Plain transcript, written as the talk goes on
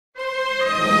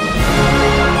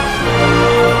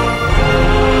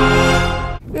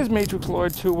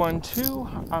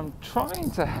Matrixlord212. I'm trying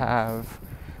to have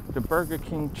the Burger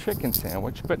King chicken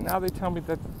sandwich, but now they tell me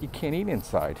that you can't eat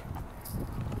inside,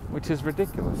 which is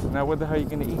ridiculous. Now what the hell are you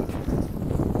going to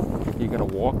eat? Are you going to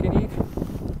walk and eat?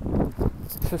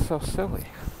 It's just so silly.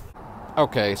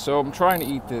 Okay, so I'm trying to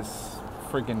eat this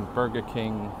friggin' Burger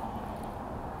King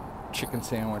chicken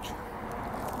sandwich.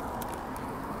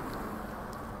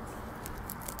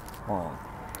 Hold on.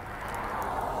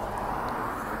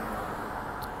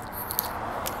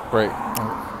 Great.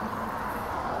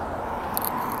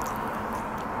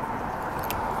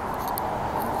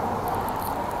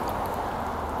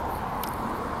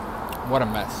 What a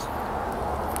mess.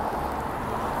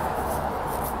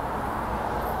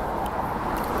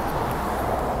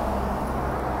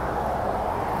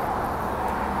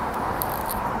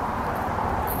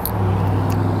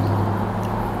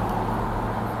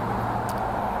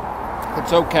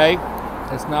 It's okay.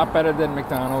 It's not better than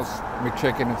McDonald's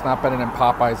McChicken. It's not better than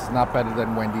Popeyes. It's not better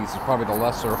than Wendy's. It's probably the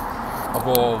lesser of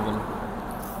all of them.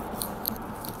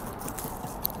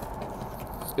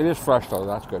 It is fresh though.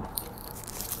 That's good.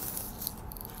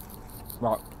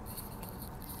 Well,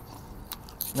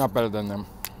 not better than them.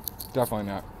 Definitely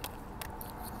not.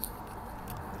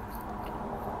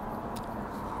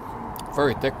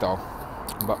 Very thick though,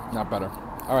 but not better.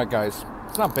 All right, guys.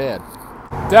 It's not bad.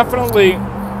 Definitely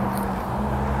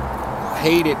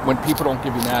hate it when people don't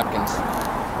give you napkins.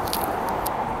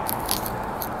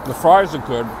 The fries are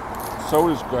good,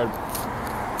 soda's good.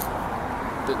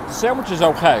 The sandwich is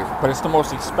okay, but it's the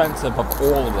most expensive of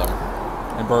all of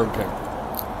them in Burger King.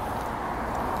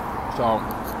 So,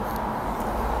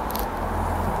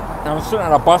 I was sitting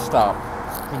at a bus stop.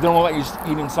 They don't let you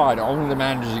eat inside. Only the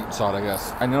managers eat inside, I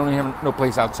guess. And they don't even have no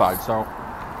place outside. So,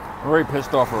 I'm very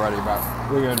pissed off already, but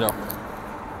what are you gonna do?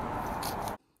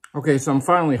 Okay, so I'm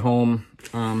finally home,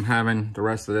 having the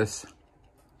rest of this.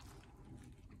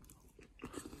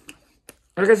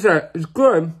 Like I said, it's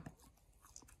good,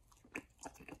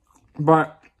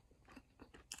 but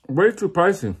way too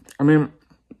pricey. I mean,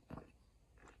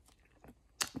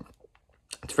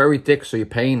 it's very thick, so you're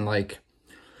paying like,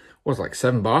 what's it, like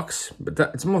 $7? But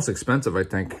it's the most expensive, I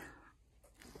think.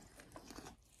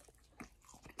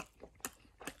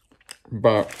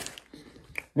 But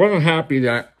wasn't happy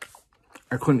that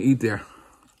I couldn't eat there.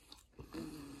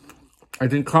 I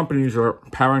think companies are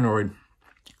paranoid.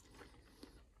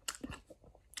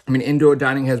 I mean, indoor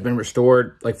dining has been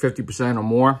restored like 50% or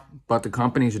more, but the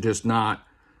companies are just not.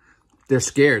 They're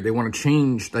scared. They want to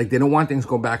change. Like, they don't want things to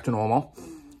go back to normal.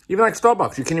 Even like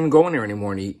Starbucks, you can't even go in there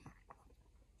anymore and eat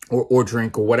or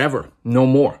drink or whatever. No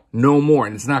more. No more.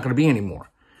 And it's not going to be anymore,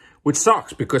 which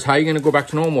sucks, because how are you going to go back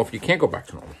to normal if you can't go back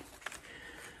to normal?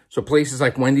 So places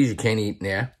like Wendy's, you can't eat in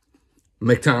there.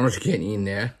 McDonald's, you can't eat in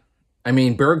there. I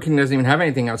mean, Burger King doesn't even have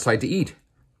anything outside to eat.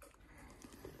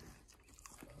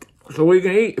 So what are you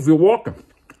going to eat if you're walking?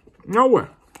 Nowhere.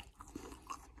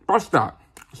 Bus stop.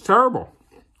 It's terrible.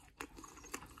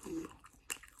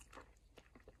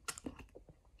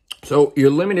 So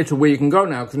you're limited to where you can go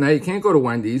now, because now you can't go to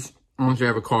Wendy's unless you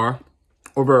have a car,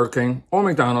 or Burger King, or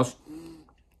McDonald's,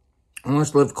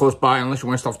 unless you live close by, unless you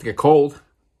want stuff to get cold.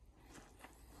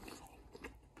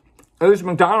 At least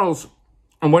McDonald's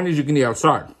and Wendy's you can eat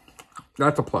outside.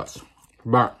 That's a plus.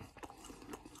 But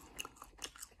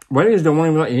Wendy's don't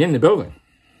even let you in the building.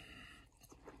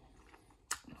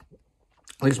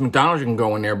 At least McDonald's you can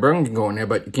go in there, Burger King can go in there,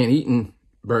 but you can't eat in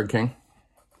Burger King.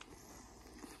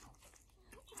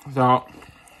 So,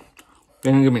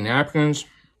 they didn't give me napkins.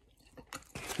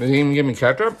 They didn't even give me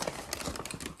ketchup.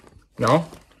 No.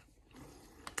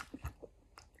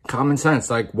 Common sense.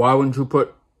 Like, why wouldn't you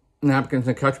put napkins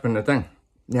and ketchup in the thing?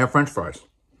 You have French fries.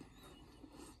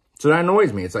 So that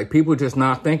annoys me. It's like people just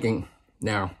not thinking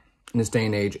now in this day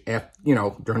and age, after, you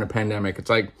know, during the pandemic.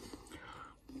 It's like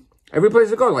every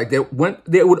place I go, like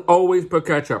they would always put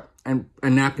ketchup and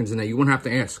napkins in there. You wouldn't have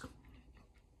to ask.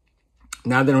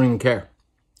 Now they don't even care.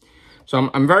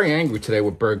 So I'm very angry today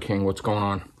with Burger King, what's going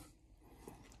on.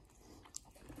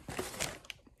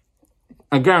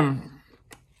 Again,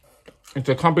 it's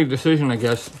a company decision, I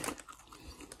guess,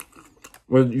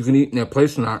 whether you can eat in their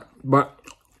place or not. But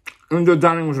indoor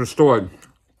dining was restored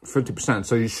 50%,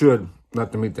 so you should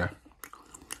let them eat there.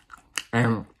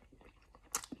 And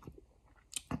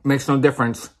it makes no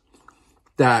difference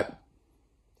that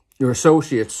your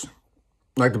associates,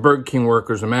 like the Burger King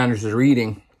workers and managers, are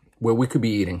eating where we could be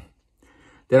eating.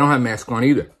 They don't have masks on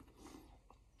either.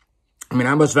 I mean,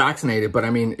 I was vaccinated, but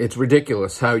I mean, it's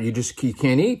ridiculous how you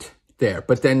can't eat there.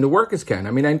 But then the workers can.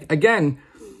 I mean, again,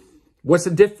 what's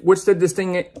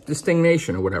the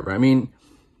distinction or whatever? I mean,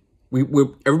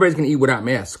 everybody's going to eat without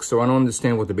masks, so I don't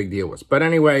understand what the big deal was. But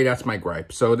anyway, that's my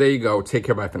gripe. So there you go. Take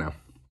care. Bye for now.